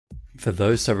For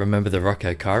those that remember the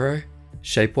Roccat Kone,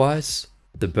 shape-wise,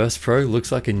 the Burst Pro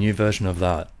looks like a new version of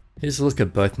that. Here's a look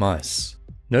at both mice.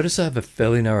 Notice I have a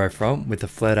fairly narrow front with a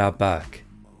flared out back.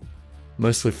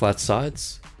 Mostly flat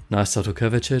sides, nice subtle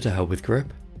curvature to help with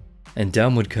grip, and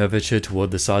downward curvature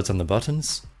toward the sides on the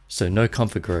buttons, so no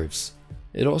comfort grooves.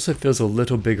 It also feels a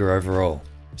little bigger overall.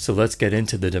 So let's get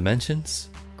into the dimensions.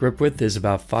 Grip width is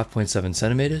about 5.7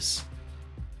 centimeters,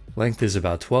 length is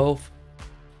about 12,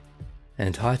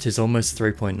 and height is almost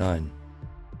 3.9.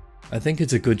 I think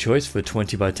it's a good choice for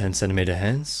 20 by 10 centimeter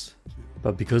hands,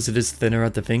 but because it is thinner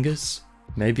at the fingers,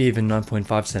 maybe even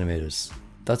 9.5 centimeters.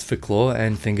 That's for claw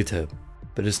and fingertip,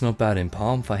 but it's not bad in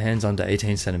palm for hands under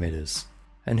 18 centimeters.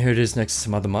 And here it is next to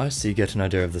some other mice so you get an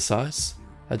idea of the size.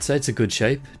 I'd say it's a good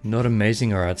shape, not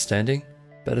amazing or outstanding,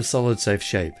 but a solid safe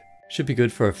shape. Should be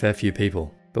good for a fair few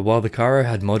people. But while the Kone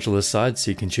had modular sides so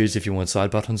you can choose if you want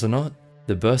side buttons or not,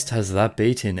 the Burst has that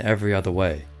beat in every other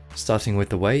way. Starting with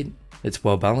the weight, it's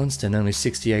well balanced and only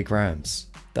 68 grams.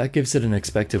 That gives it an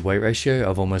expected weight ratio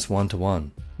of almost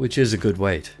 1:1, which is a good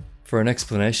weight. For an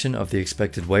explanation of the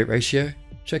expected weight ratio,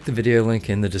 check the video link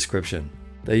in the description.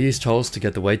 They used holes to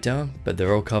get the weight down, but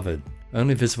they're all covered,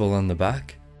 only visible on the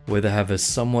back, where they have a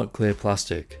somewhat clear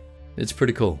plastic. It's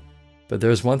pretty cool. But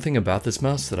there is one thing about this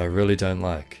mouse that I really don't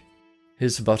like.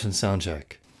 Here's the button sound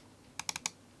check.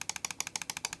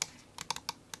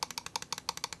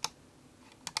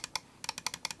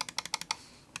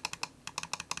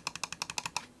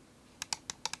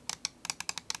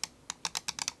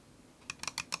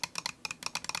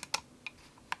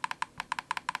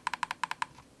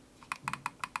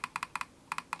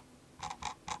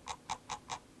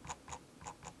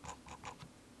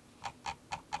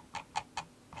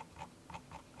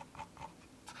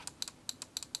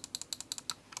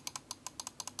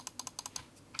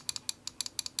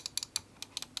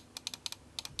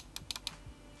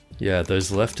 Yeah,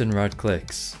 those left and right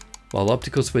clicks. While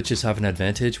optical switches have an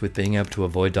advantage with being able to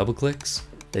avoid double clicks,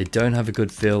 they don't have a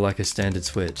good feel like a standard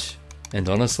switch. And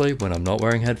honestly, when I'm not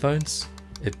wearing headphones,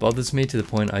 it bothers me to the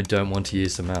point I don't want to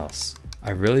use the mouse.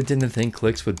 I really didn't think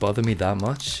clicks would bother me that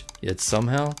much, yet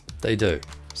somehow, they do.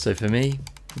 So for me,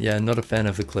 yeah, not a fan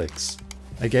of the clicks.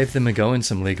 I gave them a go in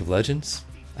some League of Legends.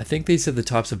 I think these are the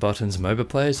types of buttons MOBA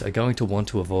players are going to want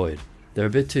to avoid. They're a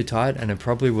bit too tight and it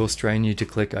probably will strain you to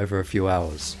click over a few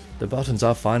hours. The buttons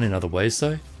are fine in other ways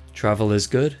though. Travel is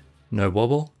good, no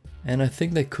wobble, and I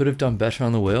think they could have done better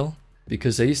on the wheel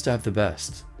because they used to have the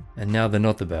best, and now they're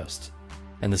not the best.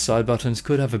 And the side buttons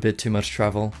could have a bit too much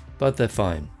travel, but they're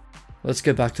fine. Let's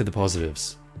get back to the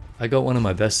positives. I got one of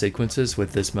my best sequences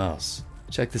with this mouse.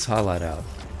 Check this highlight out.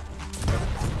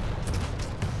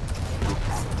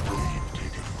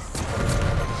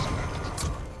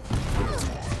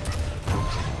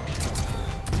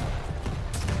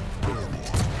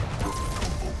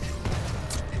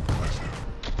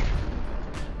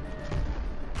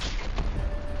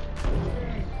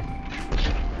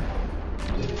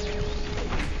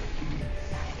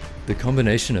 The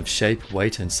combination of shape,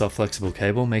 weight and soft flexible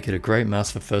cable make it a great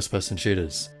mouse for first person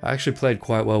shooters. I actually played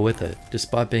quite well with it,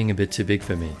 despite being a bit too big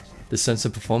for me. The sensor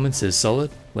performance is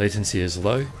solid, latency is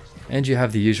low, and you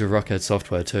have the usual Roccat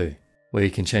software too, where you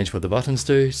can change what the buttons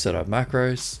do, set up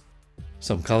macros,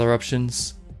 some color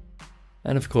options,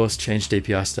 and of course change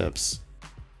DPI steps.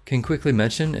 Can quickly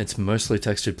mention it's mostly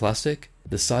textured plastic,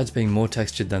 the sides being more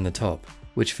textured than the top,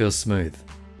 which feels smooth.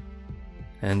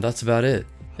 And that's about it.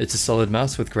 It's a solid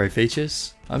mouse with great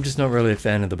features, I'm just not really a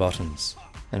fan of the buttons.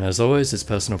 And as always, it's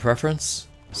personal preference,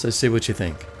 so see what you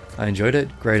think. I enjoyed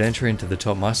it, great entry into the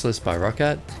top mice list by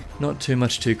Roccat, not too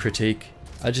much to critique,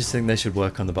 I just think they should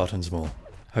work on the buttons more.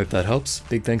 Hope that helps,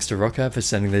 big thanks to Roccat for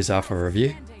sending these out for a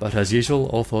review, but as usual,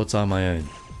 all thoughts are my own.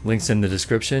 Links in the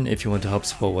description if you want to help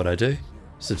support what I do.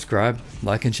 Subscribe,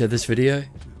 like and share this video,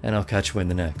 and I'll catch you in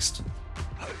the next.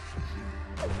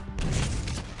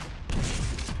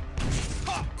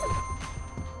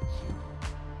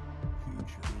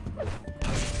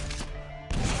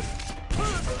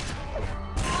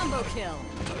 Combo kill.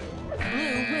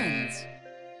 Blue wins.